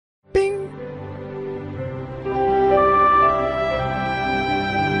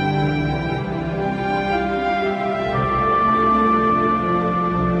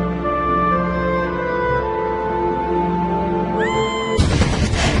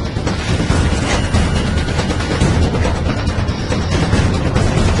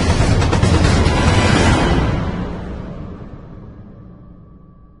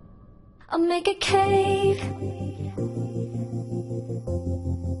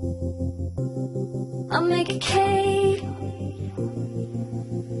I'll make a cake.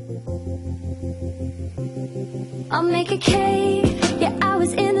 I'll make a cake. Yeah, I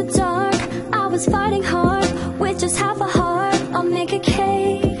was in the dark, I was fighting hard with just half a heart. I'll make a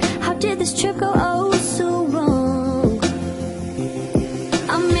cake. How did this trip go oh so wrong?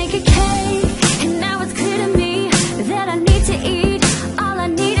 I'll make a cake, and now it's clear to me that I need to eat. All I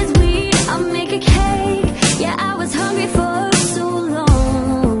need is weed. I'll make a cake. Yeah, I was hungry for so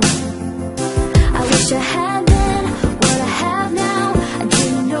long. I wish I had then what I have now. I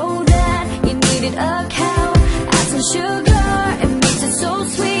didn't know that you needed a cow. Add some sugar and makes it so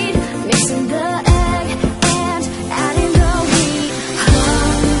sweet. Mixing the egg and adding the wheat.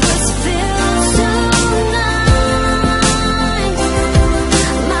 Hunger feels so nice.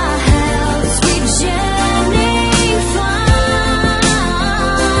 My health sweet Jenny fine.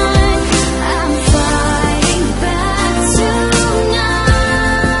 I'm fighting back tonight.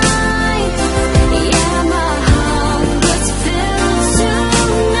 Yeah, my hunger feels so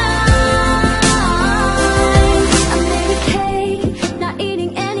nice. I made a cake, not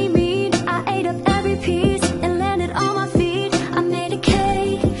eating any meat. I ate up every piece and landed on my feet. I made a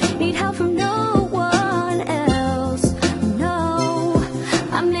cake, need help from no one else. No,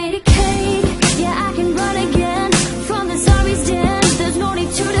 I made a cake. Yeah, I can run again from the zombie's den. There's no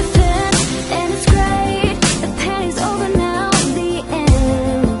need to defend, and it's great. The panic's over now, the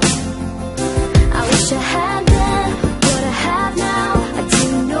end. I wish I had then what I have now. I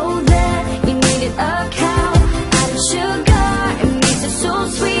didn't know that you needed a cow. Added sugar, it makes it so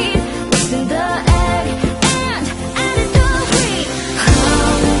sweet. Mixing the egg and added the wheat.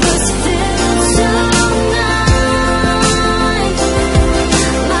 Hunger feels so nice.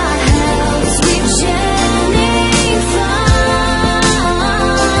 My health sweet Jenny fine.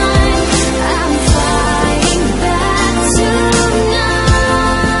 I'm fighting back tonight.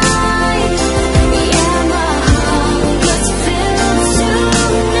 Yeah, my hunger feels so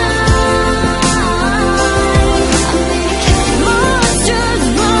nice. Monsters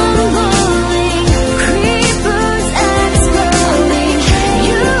rumbling, creepers exploding.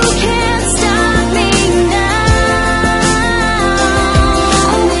 You can't stop me now.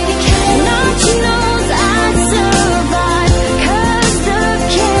 Notch knows I'd survive, 'cause the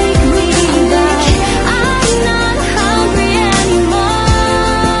cake we buy. I'm not hungry anymore.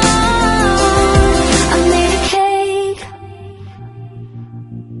 I made a cake.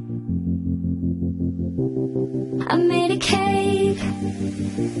 I made a cake.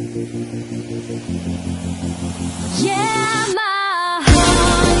 Yeah, my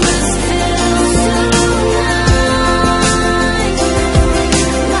hunger feels so nice.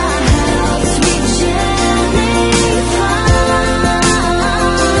 My health sweet Jenny fine.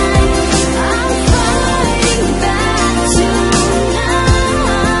 I'm fighting back tonight.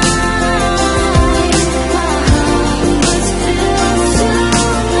 My hunger feels so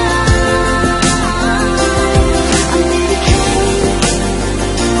nice. I made a cake. I made a cake.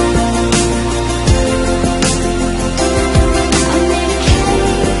 I made a cake.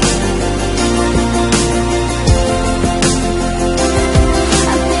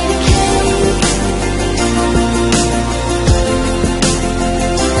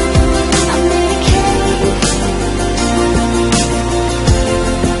 I made a cake.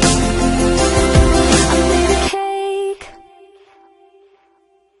 I made a cake.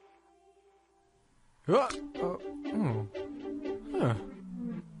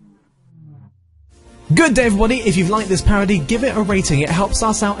 Good day everybody, if you've liked this parody, give it a rating, it helps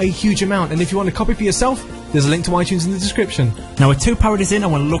us out a huge amount, and if you want a copy for yourself, there's a link to iTunes in the description. Now we're 2 parodies in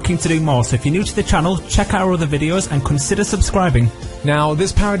and we're looking to do more, so if you're new to the channel, check out our other videos and consider subscribing. Now,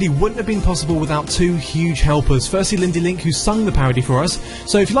 this parody wouldn't have been possible without 2 huge helpers. Firstly, Lindy Link, who sung the parody for us,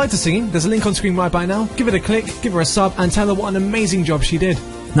 so if you like her singing, there's a link on screen right by now, give it a click, give her a sub, and tell her what an amazing job she did.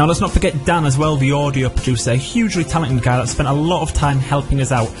 Now let's not forget Dan as well, the audio producer, a hugely talented guy that spent a lot of time helping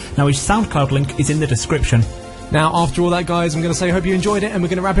us out. Now his SoundCloud link is in the description. Now, after all that guys, I'm going to say I hope you enjoyed it, and we're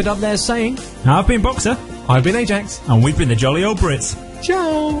going to wrap it up there saying... Now I've been Boxer, I've been Ajax, and we've been the Jolly Old Brits.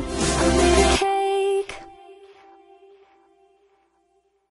 ciao! I